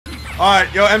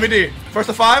Alright, yo, MVD. First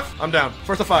to 5? I'm down.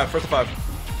 First to 5. First to 5.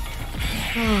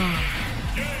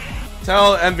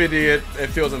 Tell MVD it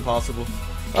feels impossible.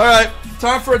 Alright,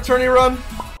 time for a tourney run.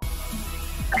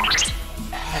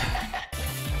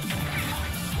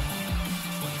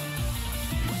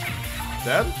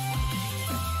 Dead?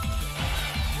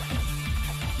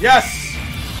 Yes!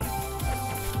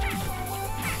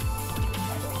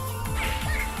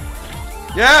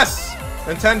 Yes!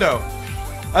 Nintendo.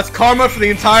 That's karma for the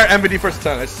entire MVD first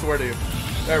 10, I swear to you.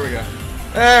 There we go.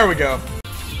 There we go.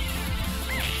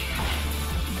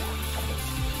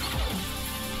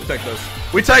 We take those.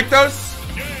 We take those!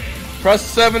 Press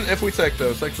 7 if we take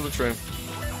those. Thanks for the train.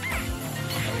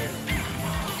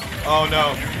 Oh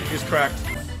no, he's cracked.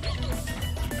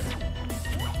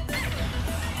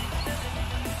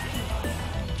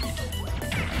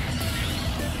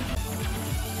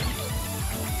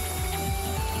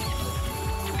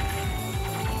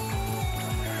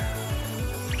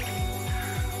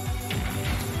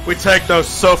 We take those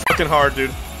so fucking hard,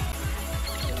 dude.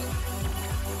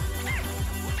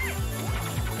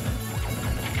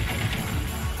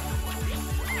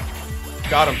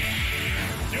 Got him.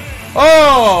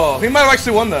 Oh, he might have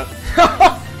actually won that.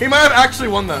 He might have actually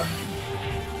won that.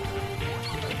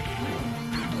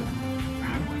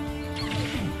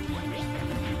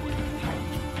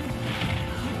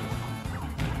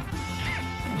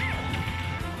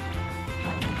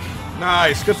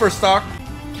 Nice, good first stock.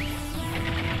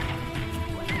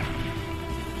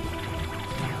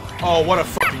 Oh, what a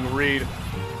fucking read.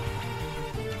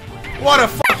 What a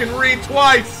fucking read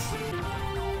twice!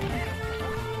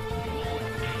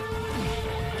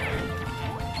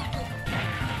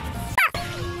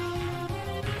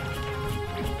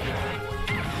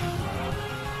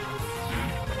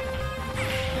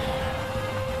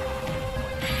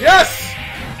 Yes!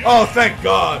 Oh, thank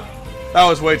God. That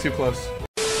was way too close.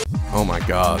 Oh my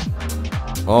God.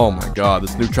 Oh my God,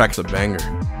 this new track's a banger.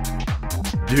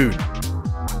 Dude.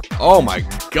 Oh my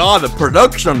God, the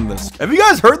production on this. Have you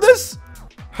guys heard this?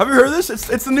 Have you heard this?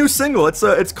 It's the new single.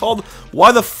 It's called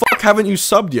Why the Fuck Haven't You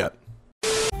Subbed Yet?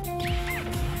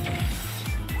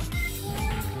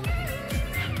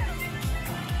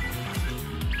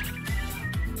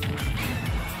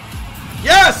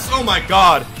 Yes! Oh my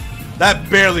God. That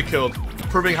barely killed.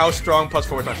 Proving how strong plus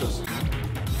forward touch is.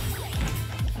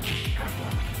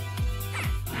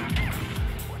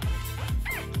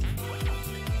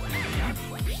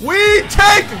 We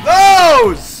take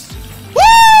those!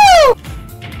 Woo!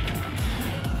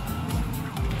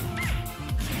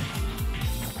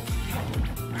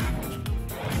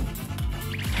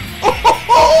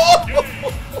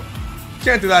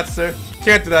 Can't do that, sir.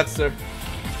 Can't do that, sir.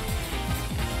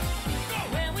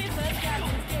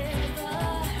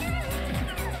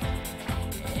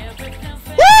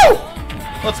 Woo!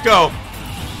 Let's go.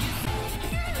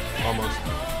 Almost.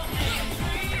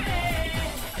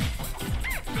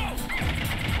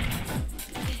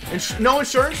 No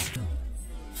insurance?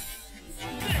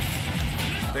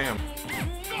 Damn.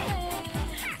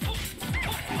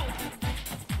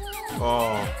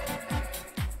 Oh.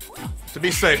 To be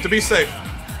safe, to be safe.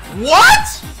 What?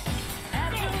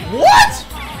 What?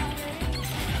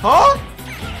 Huh?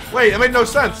 Wait, it made no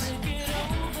sense.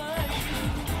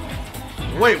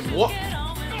 Wait, what?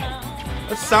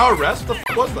 That's sour rest? What the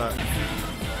fuck was that?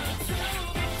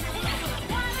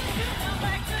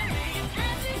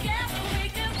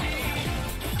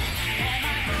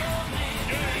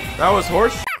 That was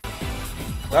horse.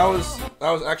 That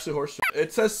was actually horse.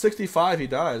 It says 65. He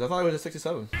dies. I thought it was at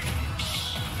 67.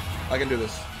 I can do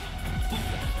this.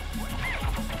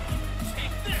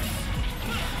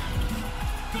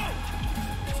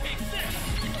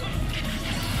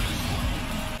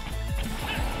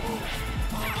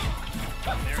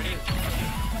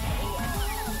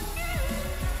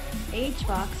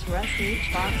 H-box, rest,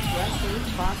 H-box, rest,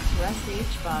 H-box, rest,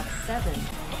 H-box, 7.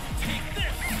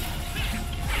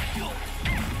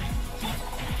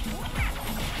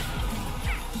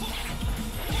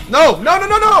 No! No, no,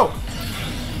 no, no!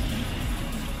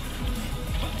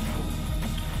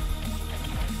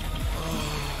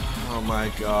 Oh my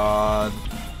God.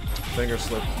 Finger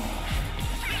slip.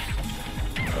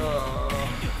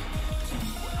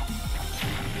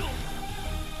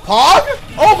 Pog?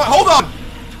 Oh my, hold on!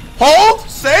 Hold?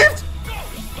 Saved?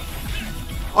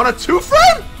 On a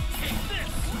 2-frame?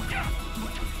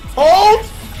 Hold?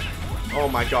 Oh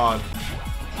my God.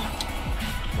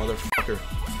 Motherfucker.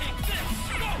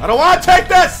 I don't want to take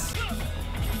this!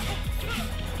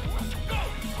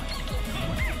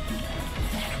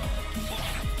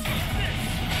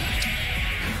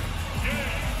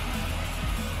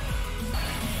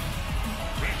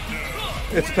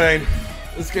 It's pain.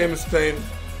 This game is pain.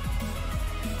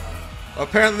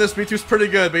 Apparently this Mewtwo's pretty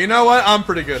good, but you know what? I'm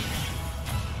pretty good.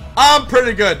 I'm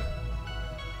pretty good.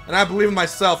 And I believe in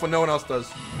myself when no one else does.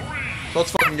 So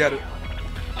let's fucking get it.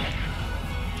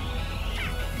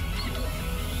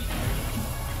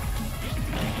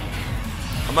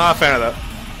 I'm not a fan of that.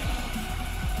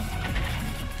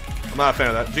 I'm not a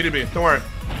fan of that. GDB, don't worry.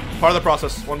 Part of the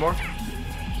process. One more.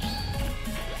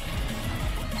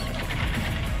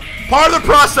 Part of the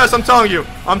process, I'm telling you.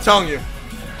 I'm telling you.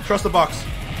 Trust the box.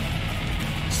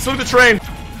 Salute the train.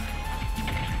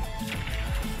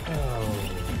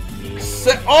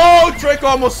 Oh, Drake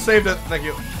almost saved it. Thank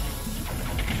you.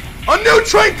 A new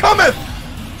train cometh!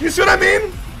 Do you see what I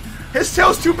mean? His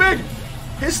tail's too big.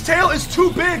 His tail is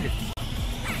too big.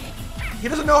 He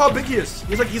doesn't know how big he is.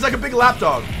 He's like a big lap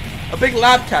dog. A big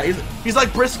lap cat. He's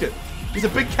like Brisket. He's a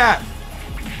big cat.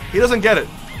 He doesn't get it.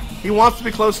 He wants to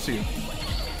be close to you.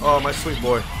 Oh, my sweet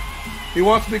boy. He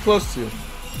wants to be close to you.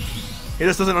 He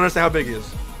just doesn't understand how big he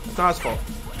is. It's not his fault.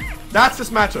 That's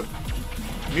this matchup.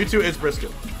 Mewtwo is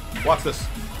Brisket. Watch this.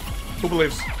 Who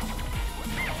believes?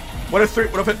 What if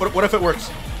it works?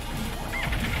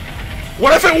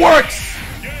 What if it works?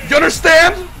 Do you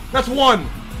understand? That's one.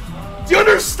 Do you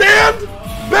understand,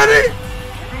 Benny?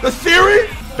 The theory?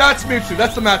 That's Mewtwo.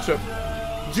 That's the matchup.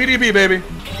 GDB, baby.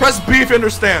 Press B if you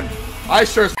understand. I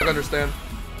sure as fuck understand.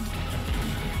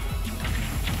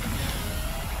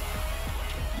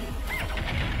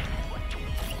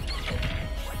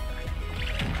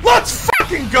 Let's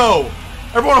fucking go!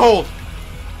 Everyone hold.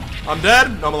 I'm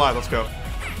dead? No, I'm alive. Let's go.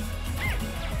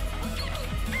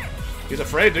 He's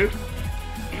afraid, dude.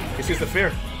 He sees the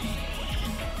fear.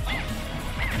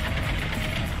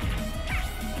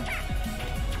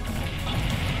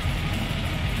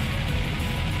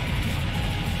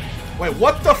 Wait,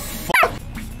 what the fuck?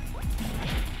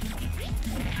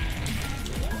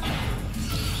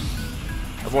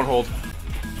 Everyone hold.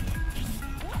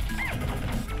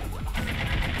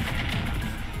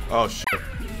 Oh shit.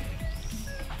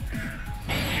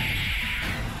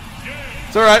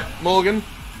 It's alright, Mulligan.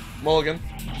 Mulligan.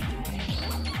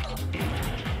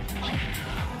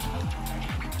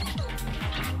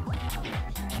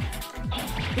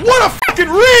 What a fucking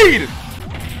read!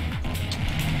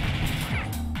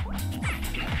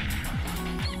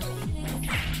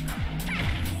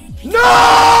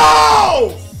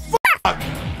 No! Fuck!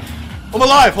 I'm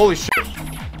alive, holy shit.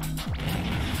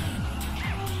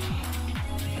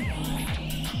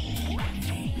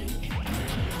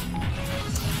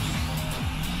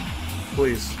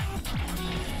 Please.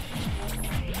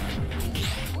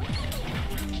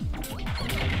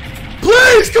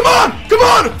 Please, come on! Come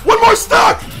on! One more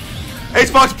stock!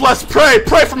 H-Box bless, pray!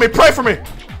 Pray for me! Pray for me!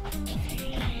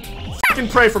 Fucking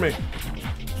pray for me!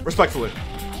 Respectfully.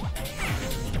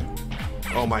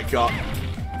 Oh my god.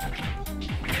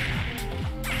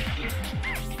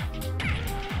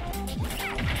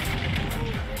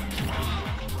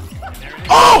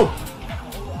 Oh!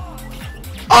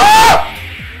 Ah!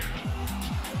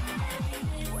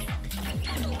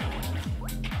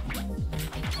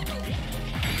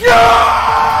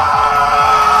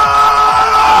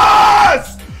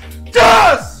 Yes!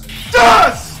 Yes!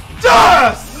 Yes!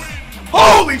 Yes!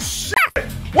 Holy shit!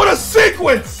 What a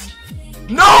sequence!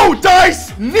 No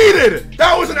dice needed!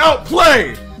 That was an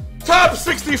outplay! Top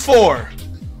 64!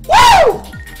 Woo!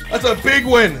 That's a big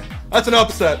win. That's an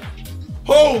upset.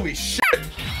 Holy shit!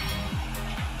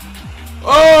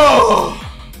 Oh!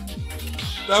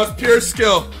 That was pure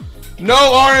skill. No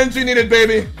RNG needed,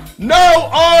 baby. No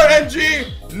RNG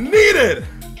needed!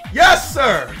 Yes,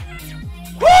 sir!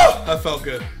 Woo! That felt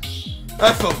good.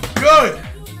 That felt good!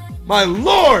 My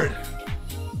lord!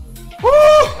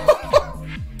 Woo!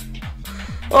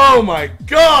 Oh my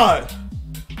god!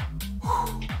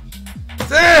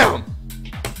 Damn!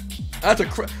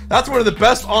 That's one of the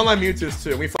best online Mewtwo's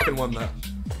too. We fucking won that.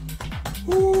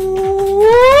 Woo!